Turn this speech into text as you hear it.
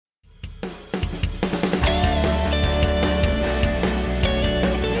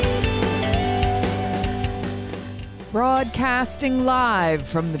Broadcasting live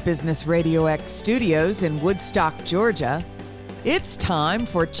from the Business Radio X studios in Woodstock, Georgia, it's time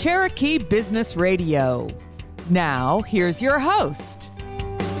for Cherokee Business Radio. Now, here's your host.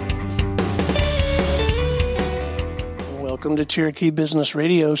 Welcome to Cherokee Business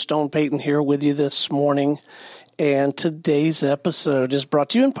Radio. Stone Payton here with you this morning. And today's episode is brought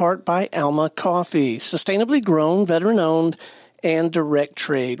to you in part by Alma Coffee, sustainably grown, veteran-owned, and direct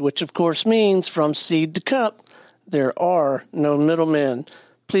trade, which of course means from seed to cup, there are no middlemen.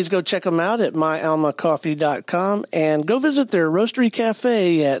 Please go check them out at myalmacoffee.com and go visit their roastery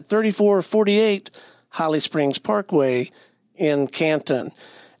cafe at 3448 Holly Springs Parkway in Canton.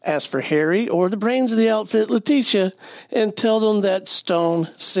 Ask for Harry or the brains of the outfit, Letitia, and tell them that Stone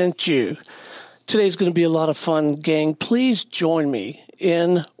sent you. Today's going to be a lot of fun, gang. Please join me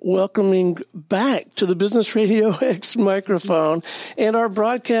in welcoming back to the Business Radio X microphone and our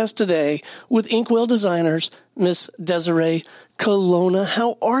broadcast today with Inkwell Designers, Miss Desiree Colonna.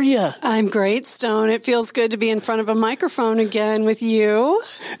 How are you? I'm great, Stone. It feels good to be in front of a microphone again with you.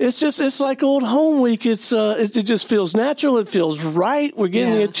 It's like old home week. It just feels natural. It feels right. We're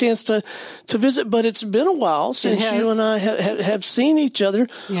getting a chance to visit, but it's been a while since you and I have seen each other.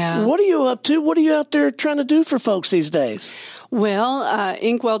 Yeah. What are you up to? What are you out there trying to do for folks these days? Well,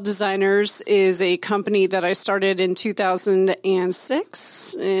 Inkwell Designers is a company that I started in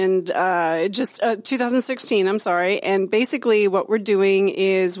 2006 and 2016, I'm sorry. And basically what we're doing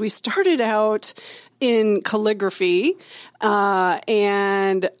is we started out in calligraphy,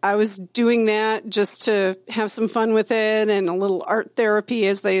 and I was doing that just to have some fun with it and a little art therapy,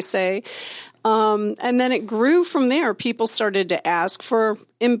 as they say. And then it grew from there. People started to ask for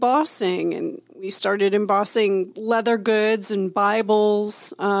embossing, and we started embossing leather goods and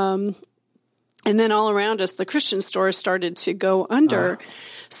Bibles. And then all around us, the Christian stores started to go under.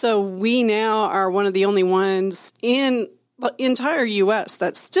 So we now are one of the only ones in the entire U.S.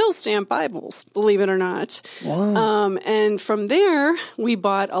 that still stamp Bibles, believe it or not. Wow. And from there, we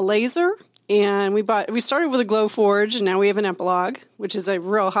bought a laser. And we started with a Glowforge, and now we have an Epilog, which is a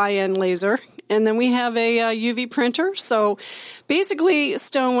real high-end laser. And then we have a UV printer. So basically,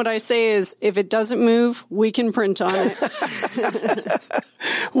 Stone, what I say is, if it doesn't move, we can print on it.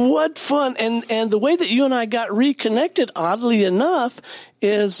 What fun. And the way that you and I got reconnected, oddly enough,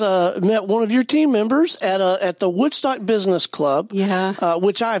 is met one of your team members at the Woodstock Business Club,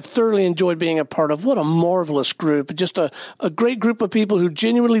 which I've thoroughly enjoyed being a part of. What a marvelous group. Just a great group of people who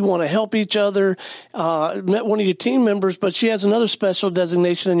genuinely want to help each other. Met one of your team members, but she has another special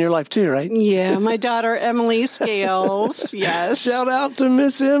designation in your life too, right? Yeah, my daughter, Emily Scales. Yes. Shout out to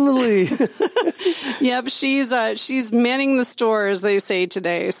Miss Emily. Yep, she's manning the store, as they say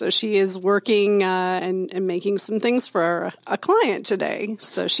today. So she is working and making some things for a client today.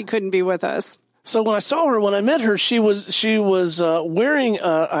 So she couldn't be with us. So when I met her, she was wearing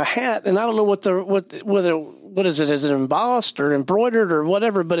a hat, and I don't know what is it? Is it embossed or embroidered or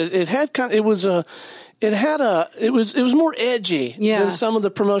whatever? But it was more edgy than some of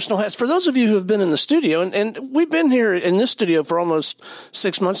the promotional hats. For those of you who have been in the studio, and we've been here in this studio for almost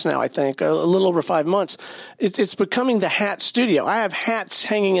 6 months now, I think, a little over 5 months, it's becoming the hat studio. I have hats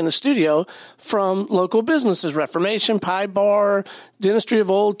hanging in the studio from local businesses, Reformation, Pie Bar, Dentistry of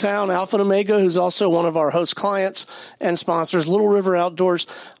Old Town, Alpha and Omega, who's also one of our host clients and sponsors, Little River Outdoors.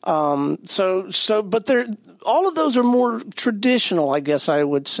 But all of those are more traditional, I guess I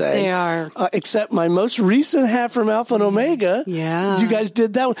would say. They are. Except my most recent hat from Alpha and Omega. Yeah. You guys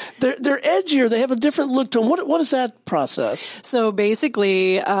did that one. They're edgier. They have a different look to them. What is that process? So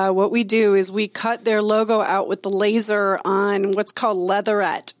basically, what we do is we cut their logo out with the laser on what's called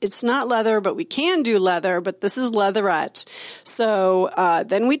leatherette. It's not leather, but we can do leather, but this is leatherette. So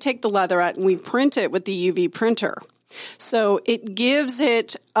then we take the leatherette and we print it with the UV printer. So it gives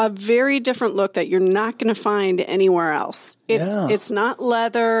it a very different look that you're not going to find anywhere else. It's not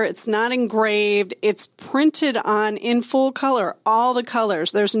leather. It's not engraved. It's printed on in full color, all the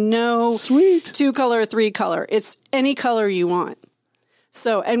colors. There's no 2-color, 3-color. It's any color you want.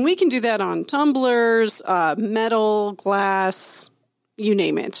 So, and we can do that on tumblers, metal, glass, you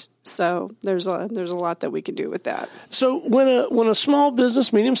name it. So there's a lot that we can do with that. So when a small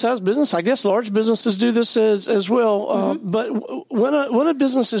business, medium-sized business, I guess large businesses do this as well. But when a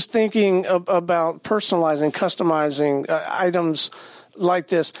business is thinking about personalizing, customizing items like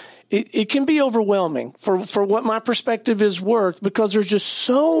this, it can be overwhelming for what my perspective is worth, because there's just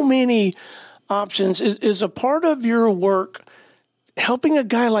so many options. Is a part of your work helping a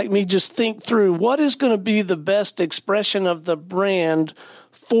guy like me just think through what is going to be the best expression of the brand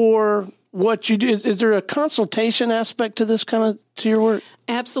for what you do? Is there a consultation aspect to this to your work?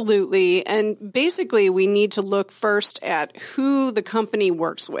 Absolutely. And basically, we need to look first at who the company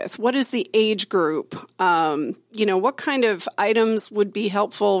works with. What is the age group? What kind of items would be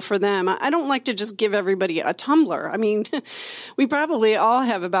helpful for them? I don't like to just give everybody a tumbler. I mean, we probably all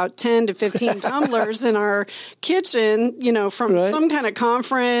have about 10 to 15 tumblers in our kitchen, from some kind of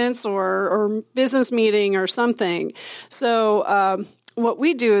conference or business meeting or something. So what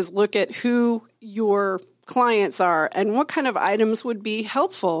we do is look at who your clients are and what kind of items would be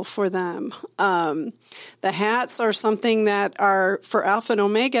helpful for them. The hats are something that are for Alpha and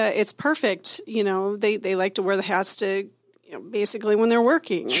Omega. It's perfect. They like to wear the hats to basically when they're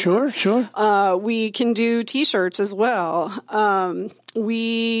working. Sure. We can do T-shirts as well.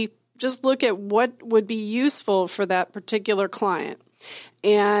 We just look at what would be useful for that particular client.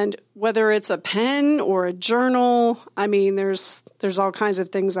 And whether it's a pen or a journal, I mean, there's all kinds of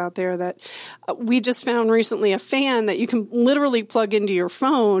things out there that we just found recently, a fan that you can literally plug into your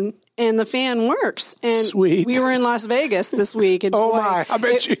phone and the fan works. And Sweet. We were in Las Vegas this week. And my, I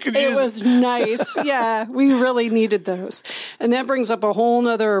bet you could use it. It was nice. Yeah, we really needed those. And that brings up a whole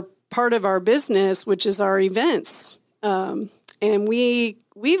other part of our business, which is our events. And we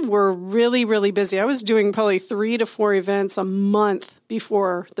were really, really busy. I was doing probably 3 to 4 events a month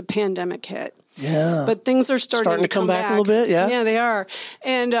before the pandemic hit. Yeah. But things are starting to come back a little bit, yeah? Yeah, they are.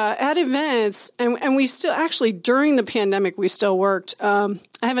 And at events, and we still, actually, during the pandemic, we still worked. I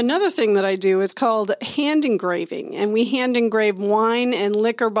have another thing that I do. It's called hand engraving. And we hand engrave wine and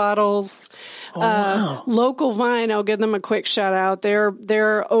liquor bottles. Wow. Local Vine, I'll give them a quick shout out.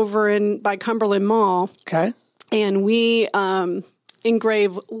 They're over by Cumberland Mall. Okay. And we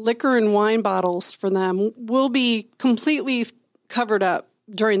engrave liquor and wine bottles for them. We'll be completely covered up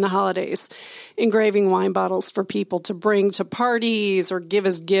during the holidays, engraving wine bottles for people to bring to parties or give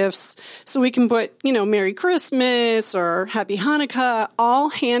as gifts. So we can put, Merry Christmas or Happy Hanukkah, all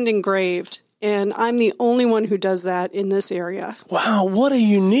hand engraved. And I'm the only one who does that in this area. Wow, what a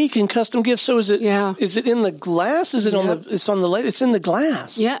unique and custom gift. So is it in the glass? Is it it's on the lid? It's in the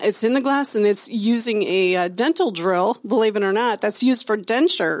glass. Yeah, it's in the glass, and it's using a dental drill, believe it or not, that's used for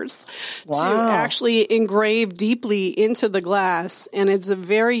dentures to actually engrave deeply into the glass. And it's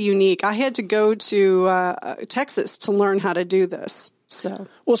very unique. I had to go to Texas to learn how to do this. So,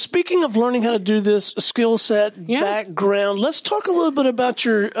 well, speaking of learning how to do this skill set, background, let's talk a little bit about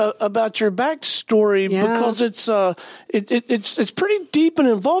your backstory because it's pretty deep and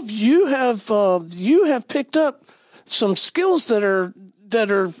involved. You have picked up some skills that are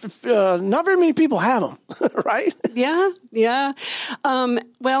not very many people have them, right? Yeah.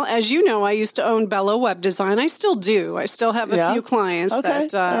 Well, as you know, I used to own Bella Web Design. I still do. I still have a few clients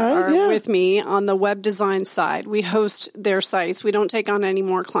that are with me on the web design side. We host their sites. We don't take on any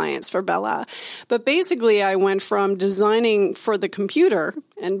more clients for Bella. But basically, I went from designing for the computer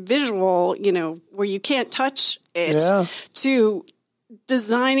and visual, where you can't touch it, to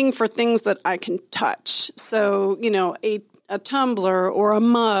designing for things that I can touch. So, a tumbler or a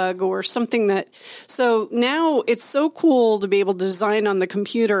mug or something so now it's so cool to be able to design on the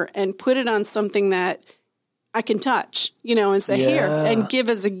computer and put it on something that I can touch, and say, here, and give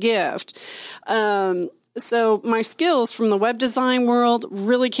as a gift. So my skills from the web design world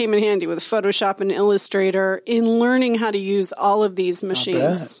really came in handy with Photoshop and Illustrator in learning how to use all of these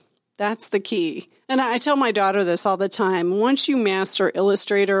machines. That's the key. And I tell my daughter this all the time. Once you master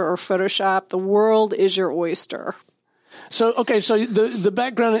Illustrator or Photoshop, the world is your oyster. So the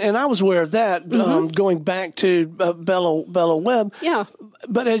background, and I was aware of that, going back to Bella Web. Yeah.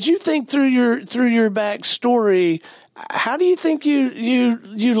 But as you think through your backstory, how do you think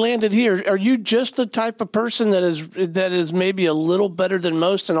you landed here? Are you just the type of person that is maybe a little better than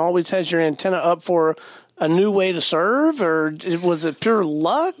most and always has your antenna up for a new way to serve, or was it pure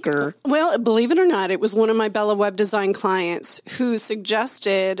luck? Or well, believe it or not, it was one of my Bella Web Design clients who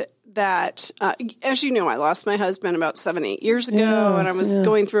suggested that, as you know, I lost my husband about 7-8 years ago, and I was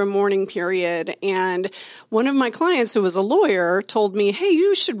going through a mourning period. And one of my clients, who was a lawyer, told me, hey,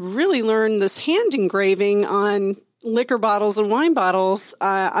 you should really learn this hand engraving on liquor bottles and wine bottles.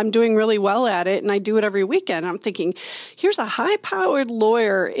 I'm doing really well at it, and I do it every weekend. I'm thinking, here's a high-powered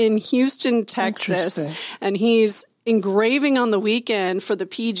lawyer in Houston, Texas, and he's engraving on the weekend for the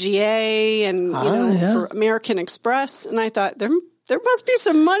PGA and for American Express. And I thought, there must be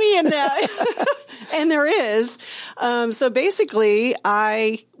some money in that. And there is. So basically,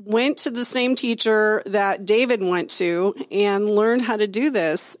 I went to the same teacher that David went to and learned how to do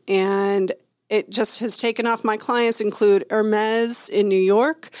this. And it just has taken off. My clients include Hermes in New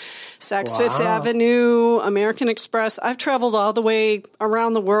York, Saks Fifth Avenue, American Express. I've traveled all the way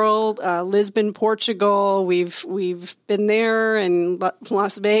around the world, Lisbon, Portugal. We've been there, and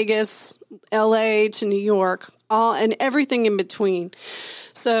Las Vegas, LA to New York, and everything in between.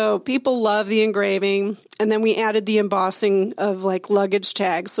 So people love the engraving. And then we added the embossing of like luggage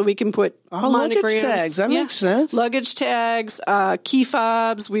tags, so we can put monograms. Luggage tags, that makes sense. Luggage tags, key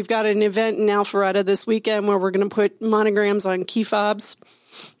fobs. We've got an event in Alpharetta this weekend where we're going to put monograms on key fobs.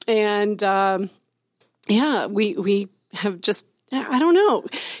 And we have just, I don't know.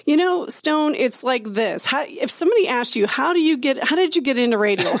 You know, Stone, it's like this. If somebody asked you, how did you get into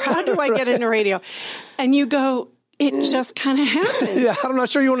radio? Or how do I get into radio? And you go, it just kind of happened. Yeah, I'm not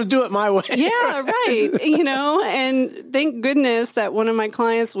sure you want to do it my way. Yeah, right. You know, and thank goodness that one of my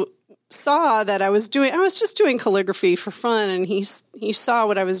clients saw that I was just doing calligraphy for fun, and he saw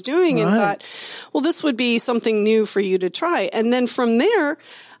what I was doing and thought, well, this would be something new for you to try. And then from there,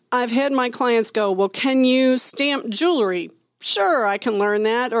 I've had my clients go, well, can you stamp jewelry? Sure, I can learn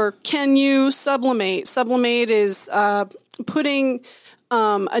that. Or can you sublimate? Sublimate is putting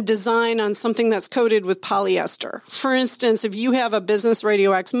a design on something that's coated with polyester. For instance, if you have a Business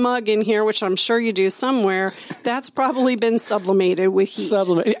Radio X mug in here, which I'm sure you do somewhere, that's probably been sublimated with heat.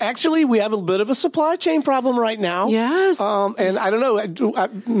 Actually, we have a bit of a supply chain problem right now. Yes. And I don't know,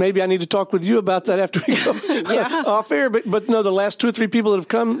 maybe I need to talk with you about that after we go off air. But no, the last 2 or 3 people that have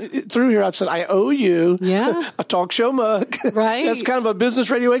come through here, I've said, I owe you a talk show mug. Right. That's kind of a Business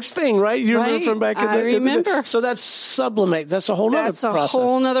Radio X thing, right? You remember from back in the day. I remember. So that's sublimate. That's a whole other process.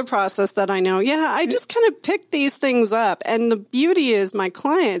 Whole nother process that I know. Yeah, I just kind of picked these things up. And the beauty is my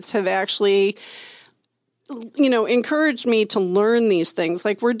clients have actually, encouraged me to learn these things.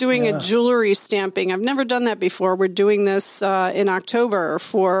 Like we're doing a jewelry stamping. I've never done that before. We're doing this in October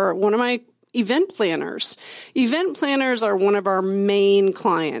for one of my event planners. Event planners are one of our main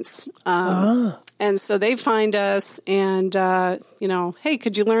clients. And so they find us and, hey,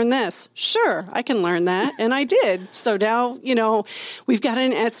 could you learn this? Sure, I can learn that. And I did. So now, we've got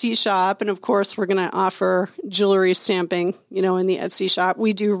an Etsy shop. And of course, we're going to offer jewelry stamping, in the Etsy shop.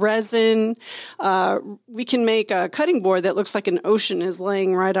 We do resin. We can make a cutting board that looks like an ocean is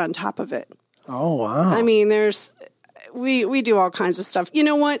laying right on top of it. Oh, wow. I mean, we do all kinds of stuff. You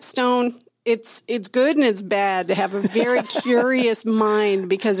know what, Stone? It's good and it's bad to have a very curious mind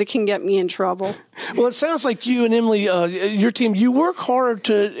because it can get me in trouble. Well, it sounds like you and Emily, your team, you work hard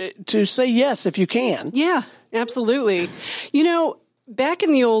to say yes if you can. Yeah, absolutely. Back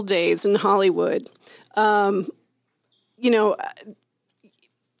in the old days in Hollywood,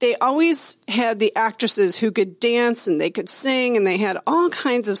 they always had the actresses who could dance and they could sing and they had all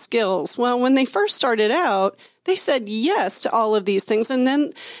kinds of skills. Well, when they first started out, they said yes to all of these things. And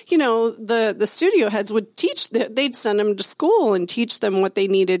then, the studio heads would they'd send them to school and teach them what they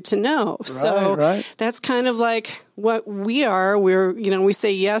needed to know. Right. That's kind of like what we are. We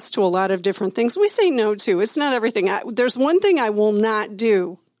say yes to a lot of different things. We say no to. It's not everything. There's one thing I will not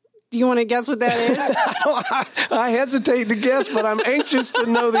do. Do you want to guess what that is? I hesitate to guess, but I'm anxious to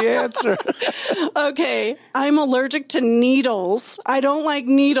know the answer. Okay. I'm allergic to needles. I don't like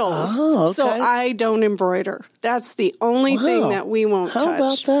needles. Oh, okay. So I don't embroider. That's the only thing that we won't touch. How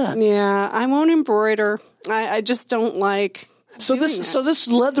about that? Yeah, I won't embroider. I just don't like So this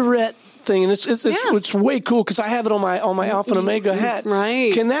leatherette thing, and it's way cool because I have it on my Alpha and Omega hat.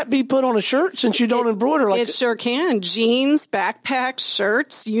 Right? Can that be put on a shirt since you don't embroider? It sure can. Jeans, backpacks,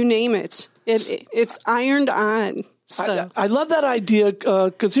 shirts, you name it. It's ironed on. So. I love that idea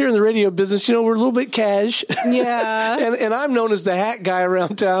because here in the radio business, we're a little bit cash. Yeah. and I'm known as the hat guy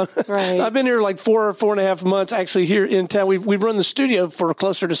around town. Right. I've been here like 4.5 months actually here in town. We've run the studio for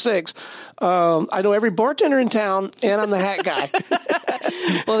closer to 6. I know every bartender in town, and I'm the hat guy.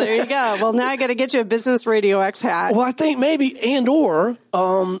 Well, there you go. Well, now I got to get you a Business Radio X hat. Well, I think maybe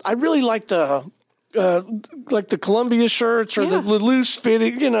I really like the Columbia shirts or the loose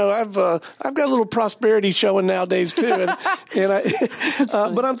fitting. I've got a little prosperity showing nowadays too, and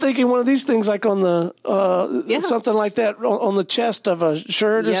but I'm thinking one of these things like on the something like that on the chest of a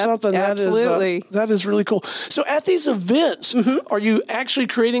shirt or something. Absolutely, that is really cool. So at these events, are you actually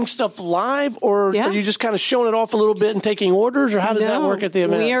creating stuff live, or are you just kind of showing it off a little bit and taking orders, or how does that work at the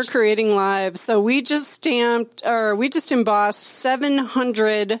events? We are creating live. So we just embossed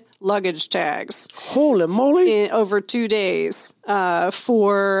 700 luggage tags. Holy moly! Over 2 days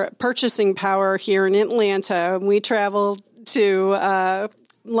for Purchasing Power here in Atlanta. We traveled to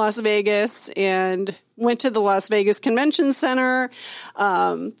Las Vegas and went to the Las Vegas Convention Center.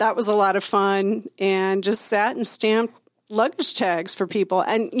 That was a lot of fun, and just sat and stamped luggage tags for people.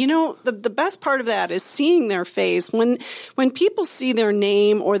 And, you know, the best part of that is seeing their face. When people see their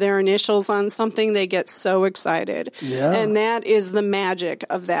name or their initials on something, they get so excited. Yeah. And that is the magic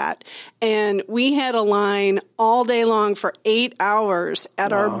of that. And we had a line all day long for 8 hours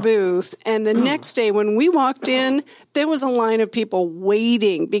at our booth. And the next day when we walked in, there was a line of people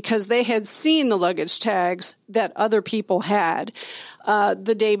waiting because they had seen the luggage tags that other people had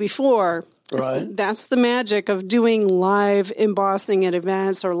the day before. Right. That's the magic of doing live embossing at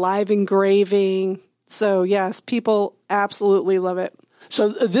events or live engraving. So, yes, people absolutely love it. So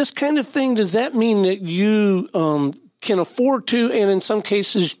this kind of thing, does that mean that you can afford to, and in some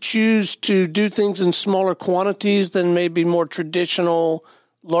cases choose to do things in smaller quantities than maybe more traditional,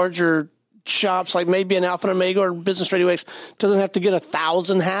 larger shops, like maybe an Alpha and Omega or Business Radio X doesn't have to get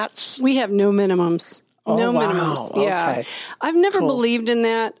 1,000 hats? We have no minimums. No minimums. Yeah. Okay. I've never believed in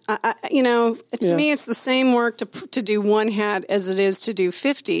that. To me, it's the same work to do one hat as it is to do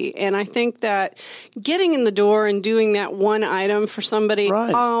 50. And I think that getting in the door and doing that one item for somebody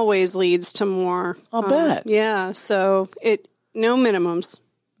always leads to more. I'll bet. Yeah. So no minimums.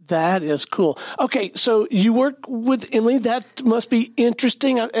 That is cool. Okay, so you work with Emily. That must be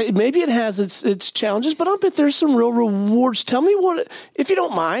interesting. Maybe it has its challenges, but I'll bet there's some real rewards. Tell me if you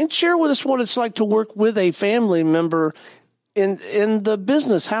don't mind, share with us what it's like to work with a family member in the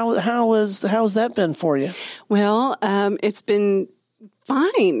business. How has that been for you? Well, it's been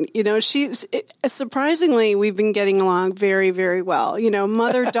fine. You know, surprisingly, we've been getting along very, very well. You know,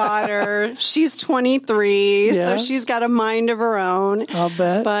 mother-daughter, she's 23, so she's got a mind of her own. I'll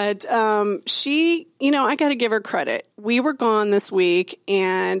bet. But she, I got to give her credit. We were gone this week,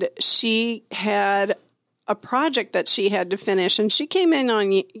 and she had a project that she had to finish, and she came in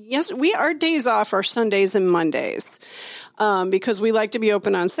on, our days off are Sundays and Mondays. Because we like to be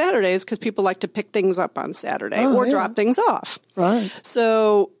open on Saturdays because people like to pick things up on Saturday or drop things off. Right.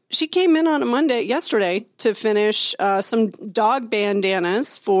 So she came in on a yesterday, to finish some dog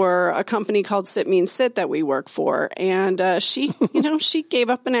bandanas for a company called Sit Means Sit that we work for. And she, she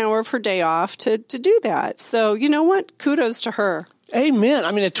gave up an hour of her day off to do that. So you know what? Kudos to her. Amen.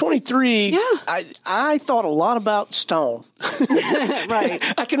 I mean, at 23, I thought a lot about stone. Right.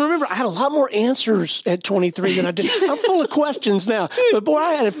 I can remember I had a lot more answers at 23 than I did. I'm full of questions now, but boy,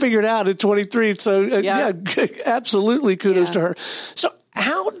 I had it figured out at 23. So absolutely kudos to her. So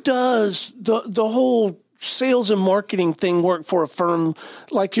how does the whole sales and marketing thing work for a firm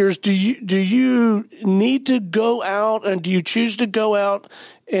like yours? Do you need to go out, and do you choose to go out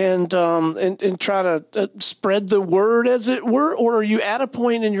and try to spread the word, as it were, or are you at a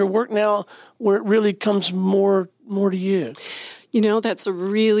point in your work now where it really comes more to you? That's a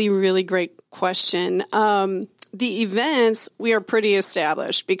really, really great question. The events, we are pretty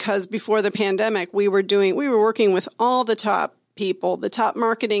established because before the pandemic, we were working with all the top people, the top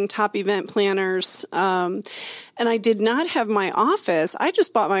marketing, top event planners. And I did not have my office. I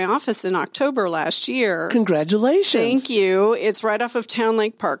just bought my office in October last year. Congratulations. Thank you. It's right off of Town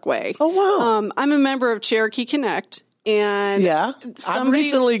Lake Parkway. Oh, wow. I'm a member of Cherokee Connect. And I've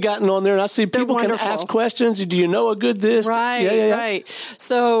recently gotten on there and I see people can ask questions. Do you know a good this? Right, right.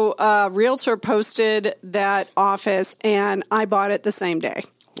 So Realtor posted that office and I bought it the same day.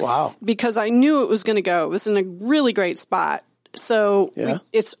 Wow. Because I knew it was going to go. It was in a really great spot. So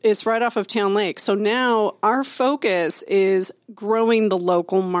it's right off of Town Lake. So now our focus is growing the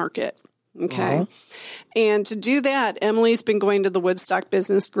local market. Okay. Uh-huh. And to do that, Emily's been going to the Woodstock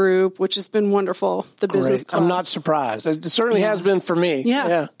Business Group, which has been wonderful. The business club. I'm not surprised. It certainly has been for me.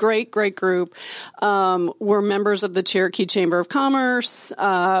 Yeah. Great group. We're members of the Cherokee Chamber of Commerce.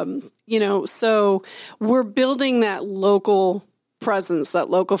 So we're building that local presence, that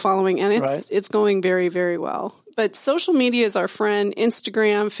local following, and it's going very, very well. But social media is our friend.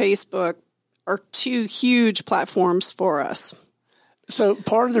 Instagram, Facebook are two huge platforms for us. So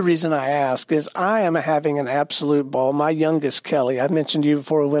part of the reason I ask is I am having an absolute ball. My youngest, Kelly, I mentioned to you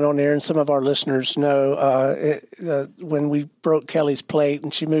before we went on air, and some of our listeners know when we broke Kelly's plate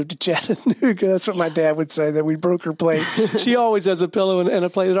and she moved to Chattanooga, that's what my dad would say, that we broke her plate. She always has a pillow and a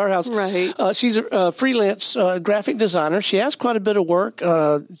plate at our house. Right. She's a freelance graphic designer. She has quite a bit of work.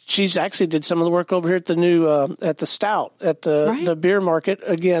 She's actually did some of the work over here at the new, at the Stout, at the beer market.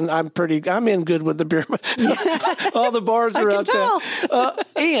 Again, I'm in good with the beer. All the bars are out there.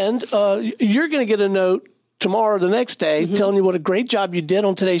 And you're going to get a note tomorrow or the next day telling you what a great job you did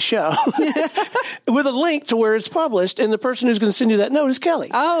on today's show with a link to where it's published. And the person who's going to send you that note is Kelly.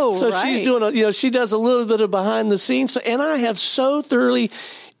 Oh, so she's doing she does a little bit of behind the scenes. And I have so thoroughly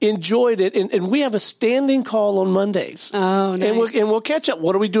enjoyed it. And we have a standing call on Mondays. Oh, nice. And we'll catch up.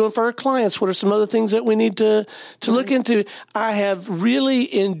 What are we doing for our clients? What are some other things that we need to look into? I have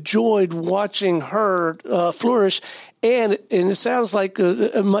really enjoyed watching her flourish. And it sounds like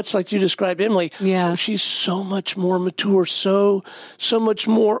much like you described, Emily. Yeah, she's so much more mature, so much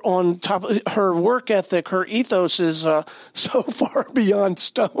more on top of her work ethic. Her ethos is so far beyond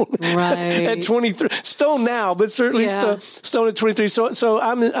Stone. Right at 23, Stone now, but certainly Stone at 23. So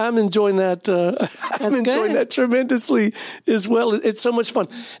I'm enjoying that. I'm enjoying that tremendously as well. It's so much fun.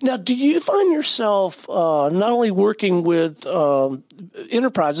 Now, do you find yourself not only working with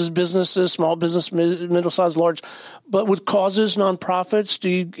enterprises, businesses, small business, middle-sized, large, but with causes, nonprofits? Do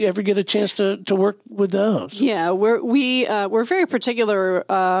you ever get a chance to work with those? Yeah, we're very particular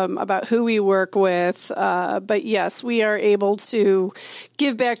about who we work with, but yes, we are able to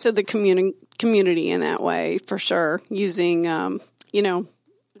give back to the community in that way for sure, using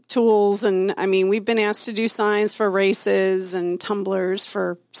tools. And I mean, we've been asked to do signs for races and tumblers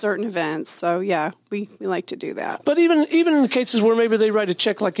for certain events. So yeah, we like to do that. But even in the cases where maybe they write a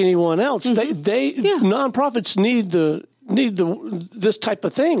check like anyone else, they nonprofits need this type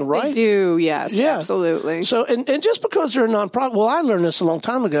of thing, right? They do, yes, absolutely. So and just because they're a nonprofit, well, I learned this a long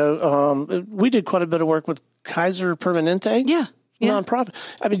time ago. We did quite a bit of work with Kaiser Permanente. Yeah. Nonprofit.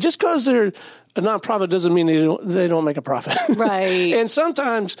 I mean, just because they're a nonprofit doesn't mean they don't make a profit. Right. And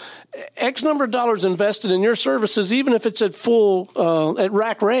sometimes X number of dollars invested in your services, even if it's at full, at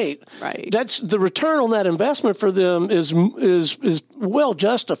rack rate, right, that's the return on that investment for them is well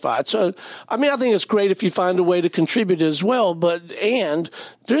justified. So, I mean, I think it's great if you find a way to contribute as well, and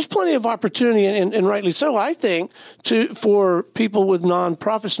there's plenty of opportunity, and rightly so, I think, for people with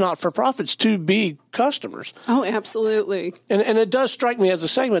nonprofits, not-for-profits, to be customers. Oh, absolutely. And it does strike me as a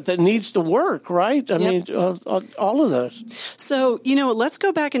segment that needs to work, right? I mean, all of those. So, let's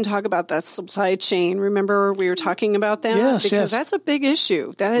go back and talk about that supply chain. Remember we were talking about that? Yes, because that's a big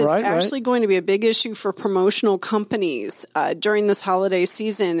issue. That is actually going to be a big issue for promotional companies during this holiday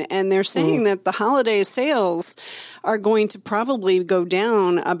season. And they're saying that the holiday sales are going to probably go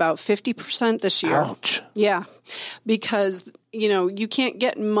down about 50% this year. Ouch. Yeah, because you can't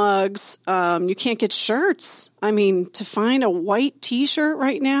get mugs, you can't get shirts. I mean, to find a white T-shirt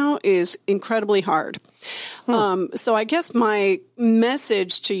right now is incredibly hard. So I guess my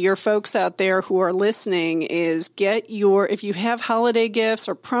message to your folks out there who are listening is if you have holiday gifts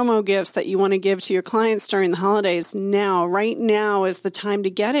or promo gifts that you want to give to your clients during the holidays, right now is the time to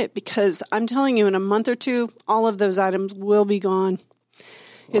get it, because I'm telling you, in a month or two, all of those items will be gone.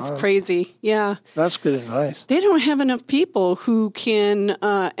 It's crazy. Yeah. That's good advice. They don't have enough people who can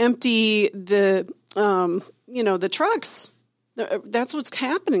empty the trucks. That's what's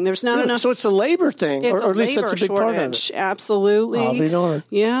happening. There's not enough. So it's a labor thing, or at least that's a big shortage. part of it. Absolutely. I'll be darned.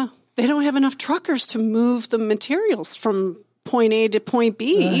 Yeah. They don't have enough truckers to move the materials from point A to point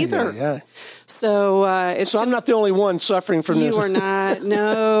B either. Yeah. So I'm not the only one suffering from this. You are not.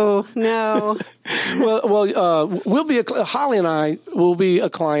 No. We'll be Holly and I will be a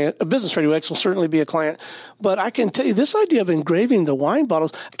client. A Business Radio X will certainly be a client. But I can tell you this idea of engraving the wine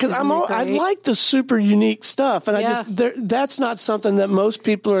bottles, because I like the super unique stuff, and that's not something that most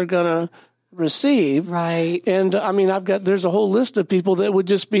people are going to receive. Right. And I mean, there's a whole list of people that would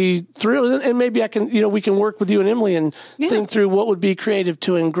just be thrilled, and maybe we can work with you and Emily and think through what would be creative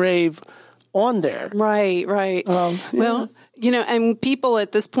to engrave on there. Right. Well, and people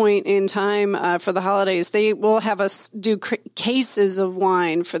at this point in time for the holidays, they will have us do cases of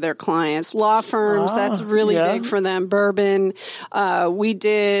wine for their clients. Law firms, that's really big for them. Bourbon. We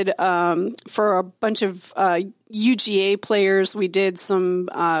did for a bunch of UGA players, we did some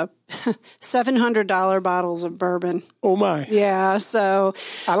 $700 bottles of bourbon. Oh, my. Yeah, so...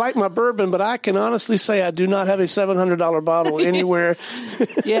 I like my bourbon, but I can honestly say I do not have a $700 bottle anywhere.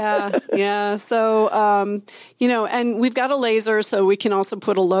 Yeah. So, and we've got a laser, so we can also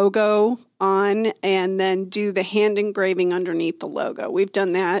put a logo on and then do the hand engraving underneath the logo. We've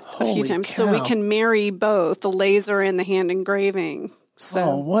done that a few times. Cow. So we can marry both the laser and the hand engraving.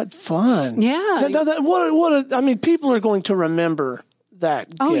 So, what fun. Yeah. People are going to remember that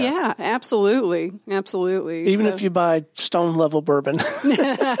gift. Oh, yeah, absolutely. Even if you buy Stone level bourbon.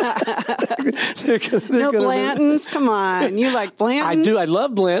 No Blanton's? Come on. You like Blanton's? I do. I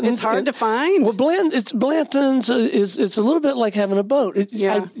love Blanton's. It's hard to find. Well, Blanton's it's a little bit like having a boat.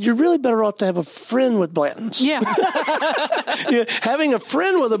 You're really better off to have a friend with Blanton's. Yeah. Having a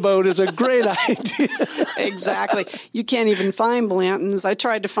friend with a boat is a great idea. Exactly. You can't even find Blanton's. I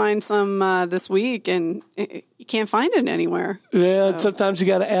tried to find some this week, and you can't find it anywhere. Yeah, sometimes you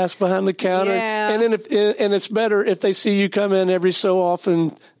got to ask behind the counter. Yeah. And then and it's better if they see you come in every so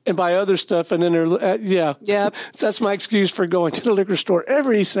often and buy other stuff. And then Yep. That's my excuse for going to the liquor store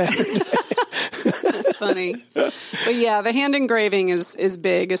every Saturday. That's funny. But yeah, the hand engraving is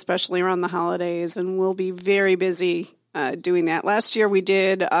big, especially around the holidays, and we'll be very busy doing that. Last year we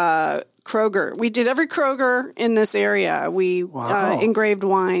did Kroger. We did every Kroger in this area. We engraved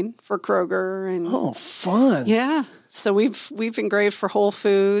wine for Kroger. And oh, fun. Yeah. So we've engraved for Whole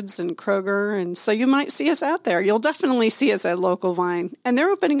Foods and Kroger, and so you might see us out there. You'll definitely see us at Local Vine, and they're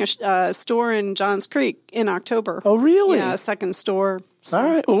opening a store in Johns Creek in October. Oh, really? Yeah, a second store. So. All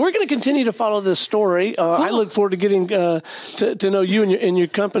right. Well, we're going to continue to follow this story. Cool. I look forward to getting to know you and your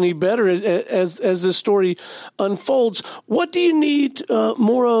company better as this story unfolds. What do you need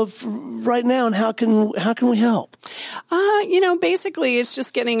more of right now, and how can we help? Basically, it's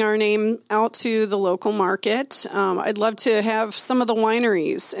just getting our name out to the local market. I'd love to have some of the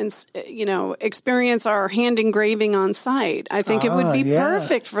wineries and experience our hand engraving on site. I think it would be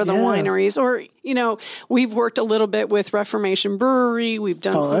perfect for the wineries. Or we've worked a little bit with Reformation Brewery. We've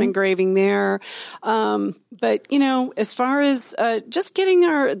done some engraving there. But as far as just getting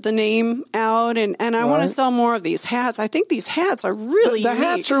the name out, and I want to sell more of these hats. I think these hats are really the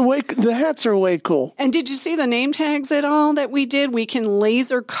hats are way cool. And did you see the name tags at all that we did? We can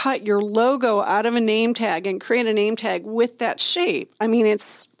laser cut your logo out of a name tag and create a name tag with that shape. I mean,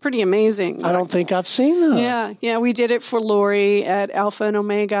 it's pretty amazing. I don't think I've seen those. Yeah. We did it for Lori at Alpha and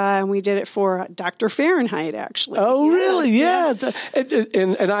Omega, and we did it for Dr. Fahrenheit, actually. Oh, really? Yeah.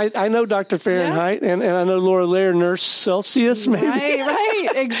 And I know Dr. Fahrenheit, and I know Laura Lair, Nurse Celsius, maybe. Right,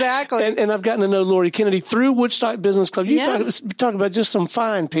 exactly. and I've gotten to know Lori Kennedy through Woodstock Business Club. You talk about just some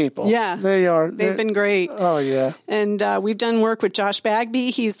fine people. Yeah. They are. They've been great. Oh, yeah. And we've done work with Josh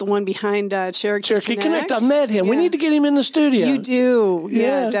Bagby. He's the one behind Cherokee Connect. I met him. Yeah. We need to get him in the studio. You do.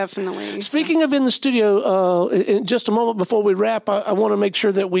 Yeah, definitely. Speaking of in the studio, in just a moment before we wrap, I want to make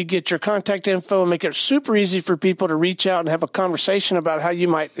sure that we get your contact info and make it super easy for people to reach out and have a conversation about how you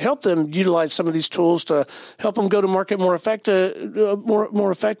might help them utilize some of these tools to help them go to market more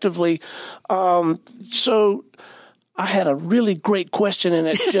effectively. So I had a really great question, and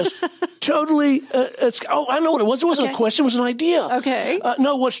it just totally. I know what it was. It wasn't a question; it was an idea. Okay.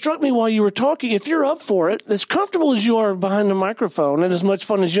 No, what struck me while you were talking, if you're up for it, as comfortable as you are behind the microphone, and as much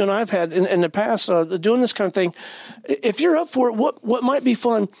fun as you and I have had in the past doing this kind of thing, if you're up for it, what might be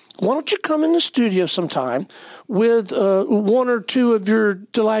fun? Why don't you come in the studio sometime with one or two of your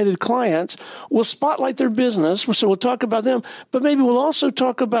delighted clients? We'll spotlight their business, so we'll talk about them, but maybe we'll also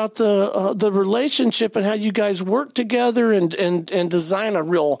talk about the relationship and how you guys work together and design a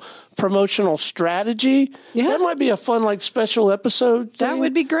real promotional strategy. Yeah. That might be a fun, special episode thing. That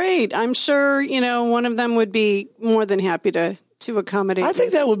would be great. I'm sure, one of them would be more than happy to accommodate. I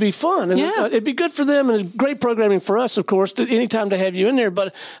think that would be fun. And it'd be good for them, and it's great programming for us, of course, anytime to have you in there.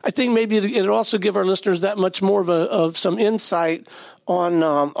 But I think maybe it'll also give our listeners that much more of some insight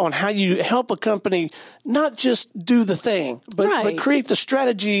on how you help a company not just do the thing, but create the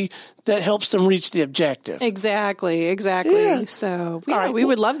strategy that helps them reach the objective. Exactly. Yeah. So we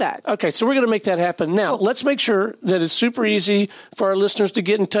would love that. Okay, so we're going to make that happen. Now, let's make sure that it's super easy for our listeners to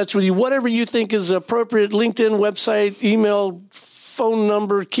get in touch with you. Whatever you think is appropriate, LinkedIn, website, email, phone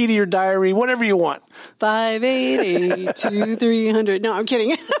number, key to your diary, whatever you want. 588-2300. No, I'm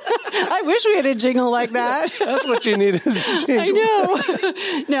kidding. I wish we had a jingle like that. That's what you need is a jingle. I know.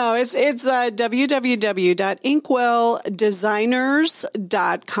 No, it's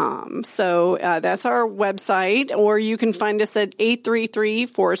www.inkwelldesigners.com. So that's our website, or you can find us at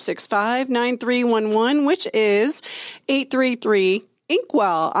 833-465-9311, which is 833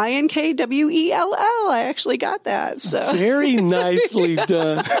 Inkwell, INKWELL. I actually got that. So very nicely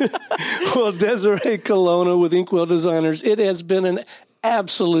done. Well, Desiree Colonna with Inkwell Designers, it has been an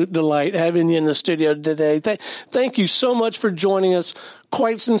absolute delight having you in the studio today. Thank you so much for joining us.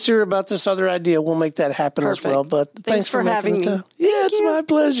 Quite sincere about this other idea. We'll make that happen as well. But thanks for having me. Yeah, it's my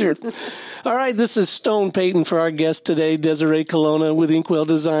pleasure. All right, this is Stone Payton for our guest today, Desiree Colonna with Inkwell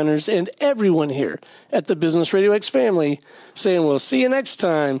Designers, and everyone here at the Business Radio X family saying we'll see you next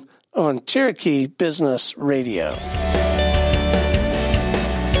time on Cherokee Business Radio.